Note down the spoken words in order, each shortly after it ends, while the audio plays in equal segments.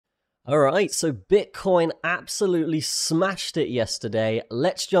All right, so Bitcoin absolutely smashed it yesterday.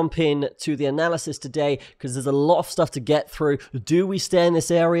 Let's jump in to the analysis today because there's a lot of stuff to get through. Do we stay in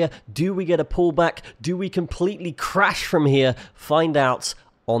this area? Do we get a pullback? Do we completely crash from here? Find out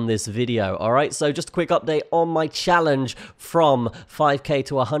on this video. All right, so just a quick update on my challenge from 5k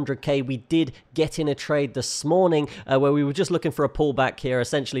to 100k. We did get in a trade this morning where we were just looking for a pullback here.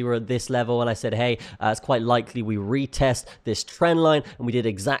 Essentially, we're at this level and I said, hey, it's quite likely we retest this trend line, and we did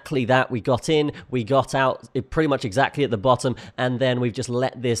exactly that. We got in, we got out pretty much exactly at the bottom, and then we've just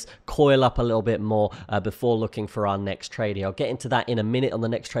let this coil up a little bit more before looking for our next trade here. I'll get into that in a minute on the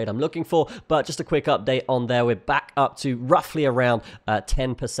next trade I'm looking for, but just a quick update on there. We're back up to roughly around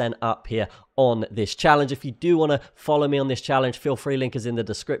 10% up here on this challenge. If you do want to follow me on this challenge, feel free, link is in the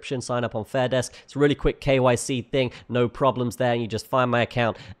description. Sign up on Fairdesk. It's a really quick KYC thing, no problems there. You just find my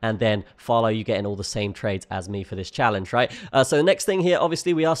account and then follow. You getting all the same trades as me for this challenge, right? So the next thing here,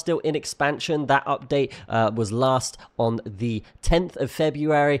 obviously we are still in expansion. That update was last on the 10th of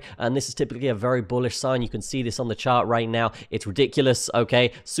February, and this is typically a very bullish sign. You can see this on the chart right now. It's ridiculous,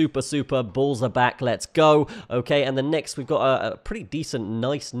 okay? Super bulls are back. Let's go, okay? And the next, we've got a pretty decent,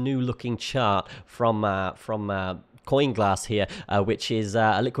 nice new looking chart from CoinGlass here, which is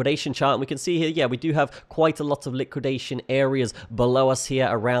a liquidation chart, and we can see here, yeah, we do have quite a lot of liquidation areas below us here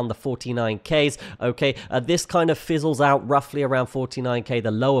around the 49Ks, okay? This kind of fizzles out roughly around 49K,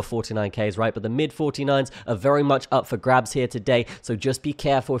 the lower 49Ks, right? But the mid 49s are very much up for grabs here today, so just be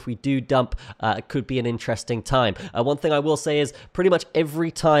careful. If we do dump, it could be an interesting time. One thing I will say is pretty much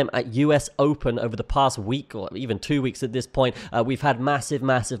every time at US Open over the past week, or even 2 weeks at this point, we've had massive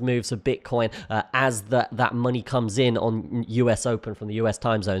moves for Bitcoin as that money comes in on US Open from the US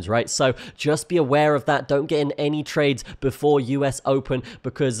time zones, right? So just be aware of that. Don't get in any trades before US Open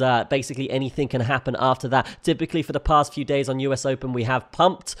because basically anything can happen after that. Typically for the past few days on US Open we have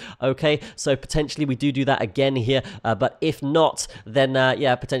pumped, okay? So potentially we do that again here, but if not, then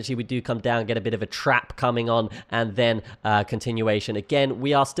yeah, potentially we do come down, get a bit of a trap coming on, and then continuation. Again,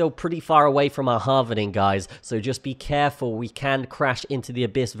 we are still pretty far away from our halvening, guys, so just be careful. We can crash into the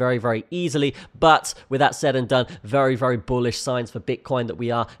abyss very easily, but with that said and done, very bullish signs for Bitcoin that we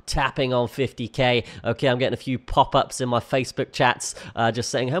are tapping on 50k. Okay, I'm getting a few pop-ups in my Facebook chats just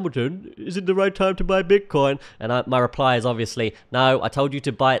saying, Hamilton, is it the right time to buy Bitcoin? And my reply is obviously, no, I told you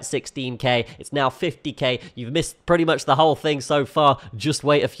to buy at 16k. It's now 50k. You've missed pretty much the whole thing so far. Just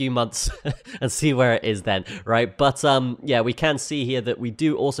wait a few months and see where it is then, right? But yeah, we can see here that we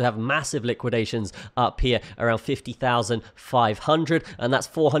do also have massive liquidations up here around 50,500, and that's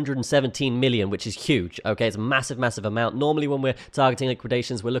 417 million, which is huge. Okay, it's a massive amount. Normally when we're targeting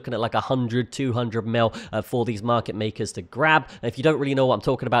liquidations, we're looking at like 100, 200 mil for these market makers to grab. And if you don't really know what I'm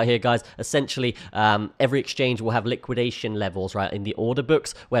talking about here, guys, essentially every exchange will have liquidation levels, right, in the order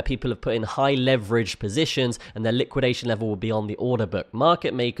books where people have put in high leverage positions and their liquidation level will be on the order book.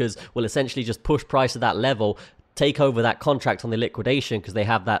 Market makers will essentially just push price to that level, take over that contract on the liquidation because they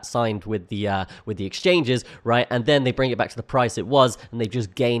have that signed with the exchanges, right? And then they bring it back to the price it was, and they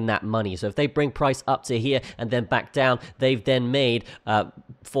just gain that money. So if they bring price up to here and then back down, they've then made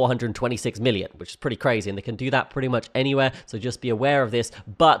 426 million, which is pretty crazy, and they can do that pretty much anywhere. So just be aware of this.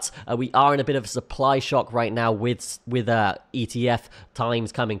 But we are in a bit of a supply shock right now with ETF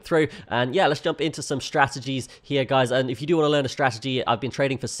times coming through. And yeah, let's jump into some strategies here, guys. And if you do want to learn a strategy, I've been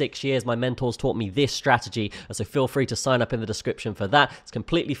trading for 6 years. My mentors taught me this strategy, so feel free to sign up in the description for that. It's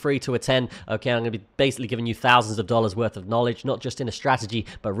completely free to attend. Okay, I'm going to be basically giving you thousands of dollars worth of knowledge, not just in a strategy,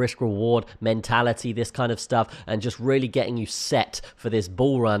 but risk reward, mentality, this kind of stuff, and just really getting you set for this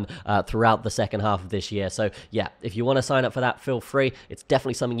bull run throughout the second half of this year. So yeah, if you want to sign up for that, feel free. It's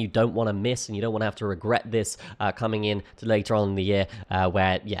definitely something you don't want to miss, and you don't want to have to regret this coming in to later on in the year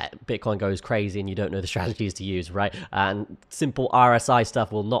where, yeah, Bitcoin goes crazy and you don't know the strategies to use, right? And simple RSI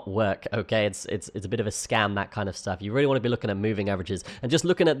stuff will not work, okay? It's a bit of a scam, that kind of stuff. You really want to be looking at moving averages and just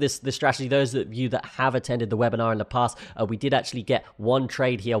looking at this strategy. Those of you that have attended the webinar in the past, we did actually get one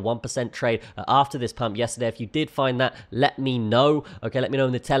trade here, 1% trade after this pump yesterday. If you did find that, let me know. Okay, let me know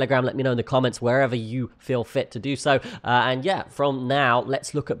in the Telegram, let me know in the comments, wherever you feel fit to do so. And yeah, from now,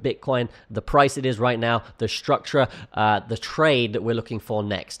 let's look at Bitcoin, the price it is right now, the structure, the trade that we're looking for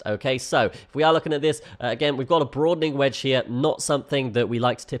next. Okay, so if we are looking at this, again, we've got a broadening wedge here, not something that we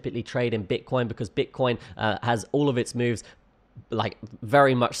like to typically trade in Bitcoin because Bitcoin has all of its moves like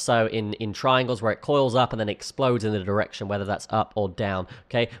very much so in triangles where it coils up and then explodes in the direction, whether that's up or down.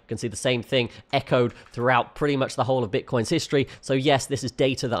 Okay, we can see the same thing echoed throughout pretty much the whole of Bitcoin's history. So yes, this is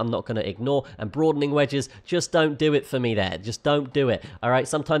data that I'm not going to ignore, and broadening wedges, just don't do it for me there. Just don't do it. All right,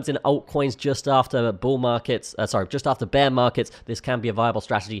 sometimes in altcoins just after bull markets, just after bear markets, this can be a viable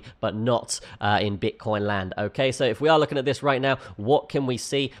strategy, but not in Bitcoin land. Okay, so if we are looking at this right now, what can we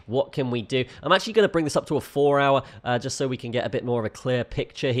see? What can we do? I'm actually going to bring this up to a 4 hour just so we can get a bit more of a clear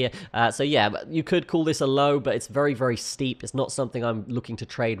picture here. So yeah, you could call this a low, but it's very, very steep. It's not something I'm looking to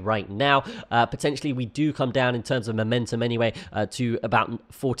trade right now. Potentially we do come down in terms of momentum anyway to about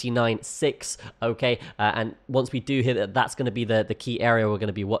 49.6. Okay, and once we do hit that, that's going to be the key area we're going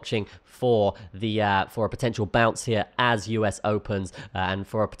to be watching for the for a potential bounce here as US opens, and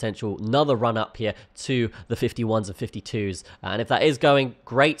for a potential another run up here to the 51s and 52s. And if that is going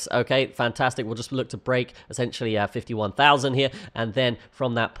great, okay, fantastic. We'll just look to break essentially 51,000 here, and then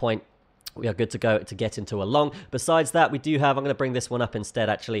from that point we are good to go to get into a long. Besides that, we do have, I'm going to bring this one up instead,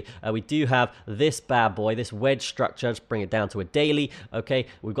 actually. We do have this bad boy, this wedge structure. Just bring it down to a daily. Okay,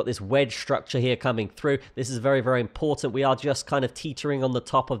 we've got this wedge structure here coming through. This is very, very important. We are just kind of teetering on the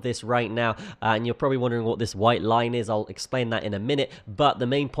top of this right now. And you're probably wondering what this white line is. I'll explain that in a minute. But the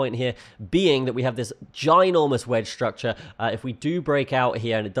main point here being that we have this ginormous wedge structure. If we do break out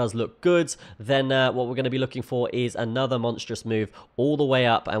here and it does look good, then what we're going to be looking for is another monstrous move all the way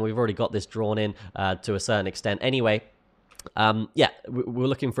up. And we've already got this drawn in to a certain extent anyway. Yeah, we're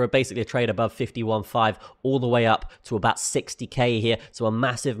looking for basically a trade above 51.5 all the way up to about 60k here. So a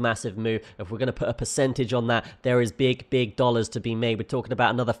massive, massive move. If we're going to put a percentage on that, there is big, big dollars to be made. We're talking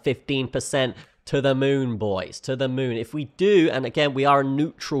about another 15%. To the moon, boys, to the moon. If we do, and again, we are a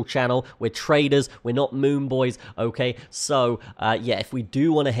neutral channel, we're traders, we're not moon boys, okay? So, yeah, if we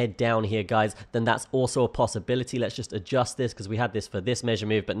do want to head down here, guys, then that's also a possibility. Let's just adjust this because we had this for this measure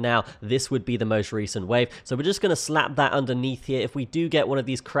move, but now this would be the most recent wave. So we're just going to slap that underneath here. If we do get one of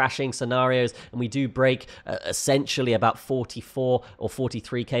these crashing scenarios and we do break essentially about 44 or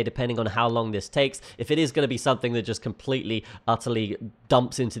 43k, depending on how long this takes, if it is going to be something that just completely, utterly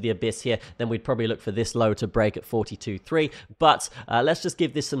dumps into the abyss here, then we'd probably look for this low to break at 42.3. But let's just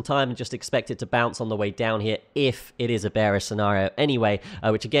give this some time and just expect it to bounce on the way down here if it is a bearish scenario anyway,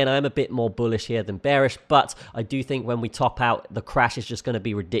 which again, I'm a bit more bullish here than bearish, but I do think when we top out, the crash is just going to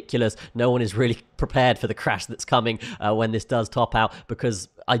be ridiculous. No one is really prepared for the crash that's coming when this does top out, because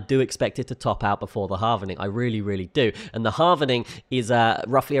I do expect it to top out before the halvening. I really, really do. And the halvening is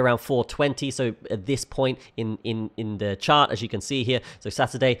roughly around 420. So at this point in the chart, as you can see here, so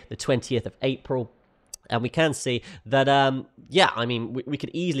Saturday, the 20th of April, and we can see that, yeah, I mean, we could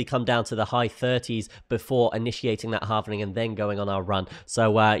easily come down to the high 30s before initiating that halvening and then going on our run.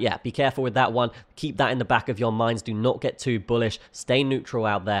 So, yeah, be careful with that one. Keep that in the back of your minds. Do not get too bullish. Stay neutral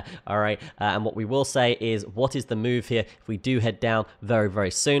out there, all right? And what we will say is, what is the move here if we do head down very,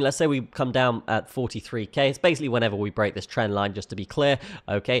 very soon? Let's say we come down at 43k. It's basically whenever we break this trend line, just to be clear,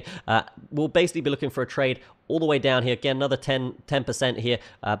 okay? We'll basically be looking for a trade all the way down here. Again, another 10% here.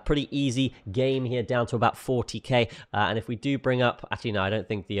 Pretty easy game here down to about 40k. And if we do bring up, actually, no, I don't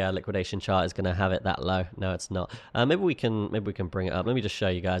think the liquidation chart is going to have it that low. No, it's not. Maybe we can bring it up. Let me just show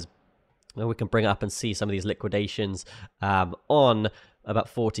you guys. Maybe we can bring it up and see some of these liquidations on about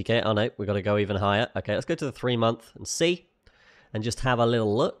 40k. Oh no, we've got to go even higher. Okay, let's go to the 3-month and see, and just have a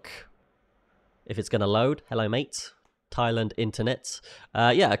little look if it's going to load. Hello, mate. Thailand internet.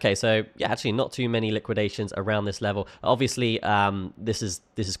 Yeah, okay, so yeah, actually not too many liquidations around this level. Obviously, this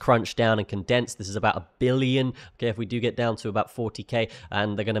is crunched down and condensed. This is about 1 billion. Okay, if we do get down to about 40k,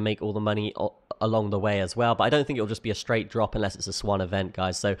 and they're going to make all the money along the way as well. But I don't think it'll just be a straight drop unless it's a swan event,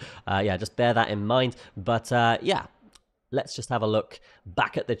 guys. So yeah, just bear that in mind. But yeah, let's just have a look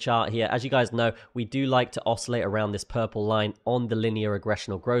back at the chart here. As you guys know, we do like to oscillate around this purple line on the linear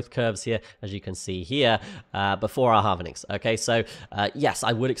regressional growth curves here, as you can see here, before our halvenings. Okay, so yes,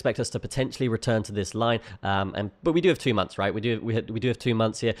 I would expect us to potentially return to this line, but we do have 2 months, right? We do have 2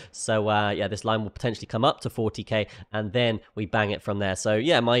 months here, so yeah, this line will potentially come up to 40k, and then we bang it from there. So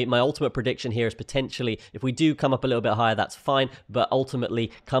yeah, my ultimate prediction here is potentially, if we do come up a little bit higher, that's fine, but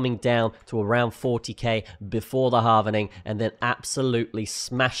ultimately coming down to around 40k before the halvening, and then absolutely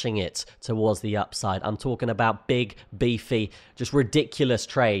smashing it towards the upside. I'm talking about big, beefy, just ridiculous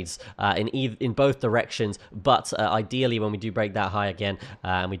trades in both directions. But ideally, when we do break that high again,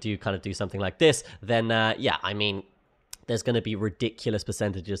 and we do kind of do something like this, then yeah, I mean, there's going to be ridiculous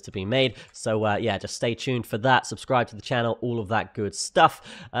percentages to be made. So yeah, just stay tuned for that. Subscribe to the channel, all of that good stuff.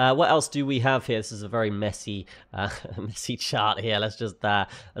 What else do we have here? This is a very messy messy chart here. Let's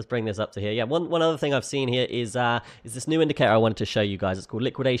bring this up to here. Yeah, one other thing I've seen here is this new indicator I wanted to show you guys. It's called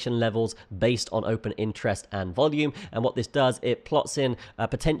liquidation levels based on open interest and volume. And what this does, it plots in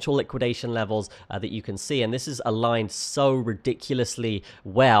potential liquidation levels that you can see, and this is aligned so ridiculously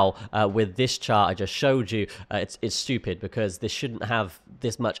well with this chart I just showed you. It's stupid, because this shouldn't have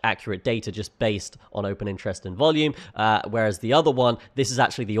this much accurate data just based on open interest and volume, whereas the other one, this is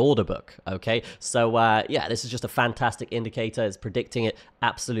actually the order book. Okay, so yeah, this is just a fantastic indicator. It's predicting it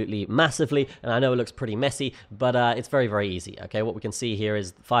absolutely massively, and I know it looks pretty messy, but it's very, very easy. Okay, what we can see here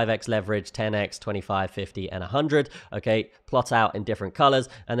is 5x leverage, 10x, 25, 50, and 100. Okay, plot out in different colors,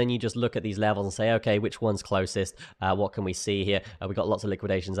 and then you just look at these levels and say, okay, which one's closest? What can we see here? We got lots of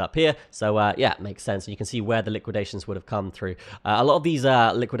liquidations up here, so yeah, it makes sense. You can see where the liquidations would have come through. A lot of these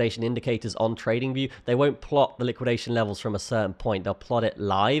liquidation indicators on TradingView, they won't plot the liquidation levels from a certain point. They'll plot it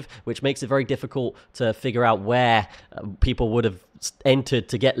live, which makes it very difficult to figure out where people would have entered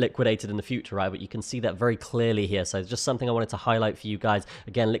to get liquidated in the future, right? But you can see that very clearly here. So it's just something I wanted to highlight for you guys.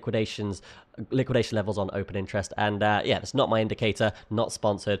 Again, liquidation levels on open interest, and yeah, it's not my indicator, not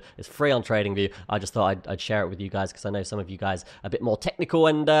sponsored, it's free on TradingView. I just thought I'd share it with you guys, because I know some of you guys are a bit more technical,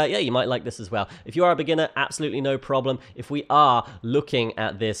 and yeah, you might like this as well. If you are a beginner, absolutely no problem. If we are looking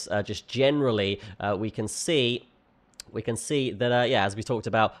at this just generally, we can see that yeah, as we talked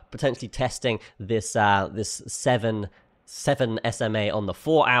about, potentially testing this this 7 SMA on the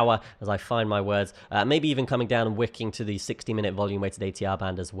 4 hour, as I find my words, maybe even coming down and wicking to the 60-minute volume weighted ATR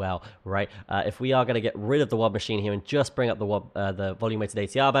band as well, right? If we are going to get rid of the WOB machine here and just bring up the volume weighted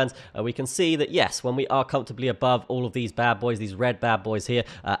ATR bands, we can see that yes, when we are comfortably above all of these bad boys, these red bad boys here,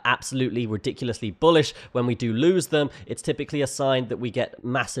 absolutely ridiculously bullish. When we do lose them, it's typically a sign that we get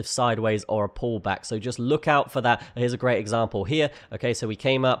massive sideways or a pullback. So just look out for that. Here's a great example here. Okay, so we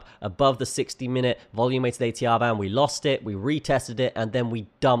came up above the 60-minute volume weighted ATR band, we lost it, we retested it, and then we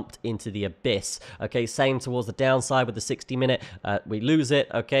dumped into the abyss. Okay, same towards the downside with the 60-minute. We lose it.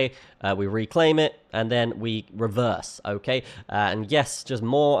 Okay, we reclaim it, and then we reverse. Okay, and yes, just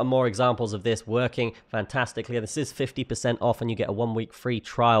more and more examples of this working fantastically. This is 50% off, and you get a 1-week free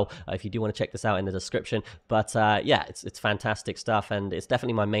trial if you do want to check this out in the description. But yeah, it's fantastic stuff, and it's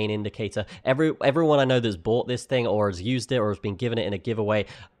definitely my main indicator. Everyone I know that's bought this thing or has used it or has been given it in a giveaway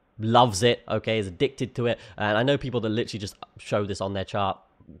loves it, okay, is addicted to it. And I know people that literally just show this on their chart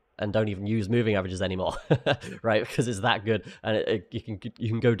and don't even use moving averages anymore, right? Because it's that good, and you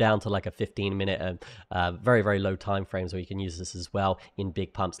can go down to like a 15-minute and very, very low time frames where you can use this as well in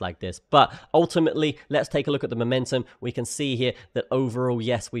big pumps like this. But ultimately, let's take a look at the momentum. We can see here that overall,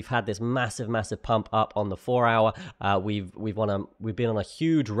 yes, we've had this massive pump up on the 4 hour. We've been on a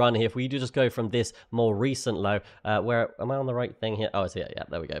huge run here. If we do just go from this more recent low, where am I on the right thing here? Oh, it's here. Yeah,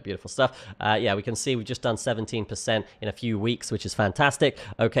 there we go. Beautiful stuff. Yeah, we can see we've just done 17% in a few weeks, which is fantastic.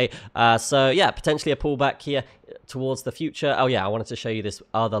 Okay. So yeah, potentially a pullback here towards the future. Oh yeah, I wanted to show you this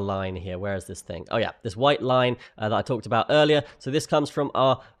other line here. Where is this thing? Oh yeah, this white line that I talked about earlier. So this comes from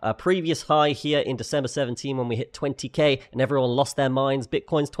our previous high here in December 17 when we hit 20K and everyone lost their minds.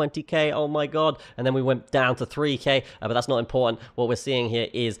 Bitcoin's 20K, oh my god. And then we went down to 3K, but that's not important. What we're seeing here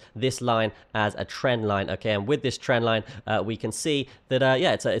is this line as a trend line. Okay, and with this trend line, we can see that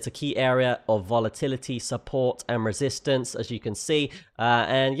yeah, it's a key area of volatility, support, and resistance, as you can see.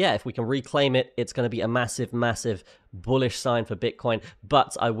 And yeah, if we can reclaim it, it's going to be a massive bullish sign for Bitcoin.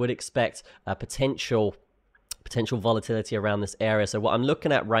 But I would expect a potential volatility around this area. So what I'm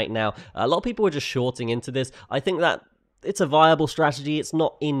looking at right now, a lot of people are just shorting into this. I think that it's a viable strategy. It's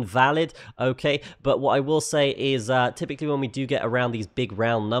not invalid, okay? But what I will say is typically when we do get around these big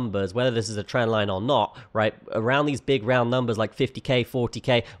round numbers, whether this is a trend line or not, right? Around these big round numbers like 50K,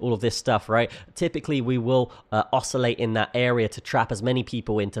 40K, all of this stuff, right? Typically we will oscillate in that area to trap as many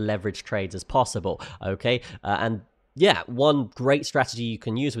people into leverage trades as possible, okay? And yeah, one great strategy you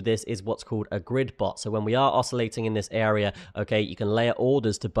can use with this is what's called a grid bot. So when we are oscillating in this area, okay, you can layer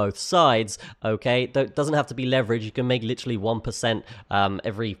orders to both sides, okay? Doesn't have to be leverage. You can make literally 1%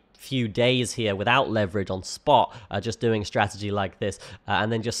 every few days here without leverage on spot, just doing a strategy like this,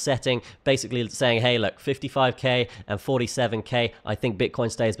 and then just setting, basically saying, hey, look, 55K and 47K, I think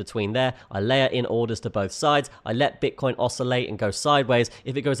Bitcoin stays between there. I layer in orders to both sides. I let Bitcoin oscillate and go sideways.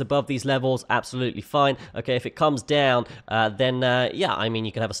 If it goes above these levels, absolutely fine. Okay, if it comes down, then yeah, I mean,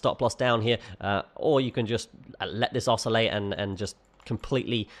 you can have a stop loss down here, or you can just let this oscillate and just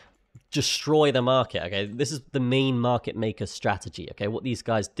completely destroy the market. Okay, this is the main market maker strategy. Okay, what these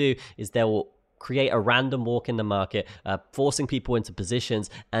guys do is they will create a random walk in the market, forcing people into positions,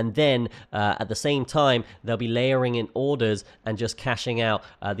 and then at the same time they'll be layering in orders and just cashing out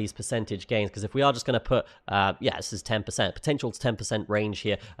these percentage gains. Because if we are just going to put this is 10%, potential 10% range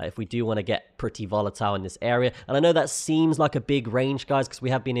here, if we do want to get pretty volatile in this area. And I know that seems like a big range, guys, because we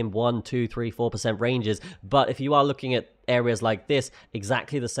have been in 1, 2, 3, 4% ranges, but if you are looking at areas like this,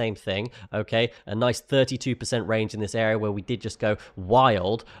 exactly the same thing. Okay, a nice 32% range in this area where we did just go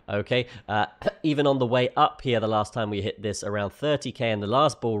wild. Okay, even on the way up here, the last time we hit this around 30k in the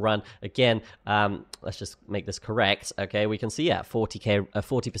last bull run, again, let's just make this correct. Okay, we can see 40k, a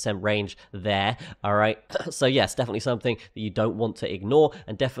 40% range there. All right, so yes, definitely something that you don't want to ignore,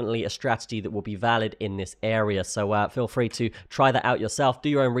 and definitely a strategy that will be valid in this area. So feel free to try that out yourself, do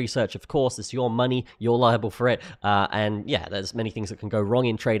your own research. Of course, it's your money, you're liable for it, and yeah, there's many things that can go wrong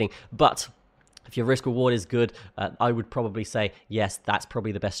in trading, but if your risk reward is good, I would probably say, yes, that's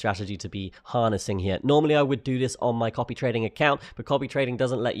probably the best strategy to be harnessing here. Normally, I would do this on my copy trading account, but copy trading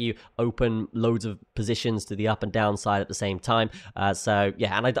doesn't let you open loads of positions to the up and down side at the same time. So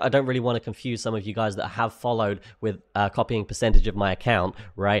yeah, and I don't really want to confuse some of you guys that have followed with copying percentage of my account,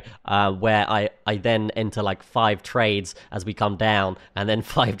 right? Where I then enter like 5 trades as we come down, and then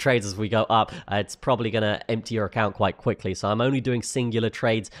 5 trades as we go up. It's probably going to empty your account quite quickly. So I'm only doing singular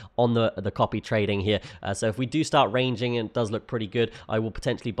trades on the copy trading here. So if we do start ranging, and it does look pretty good, I will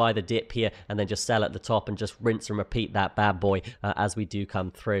potentially buy the dip here and then just sell at the top and just rinse and repeat that bad boy as we do come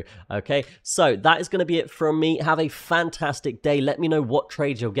through. Okay, so that is going to be it from me. Have a fantastic day. Let me know what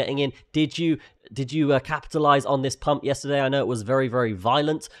trades you're getting in. Did you capitalize on this pump yesterday? I know it was very, very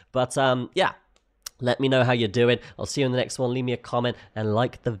violent, but yeah, let me know how you're doing. I'll see you in the next one. Leave me a comment and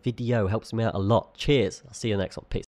like the video. Helps me out a lot. Cheers. I'll see you in the next one. Peace.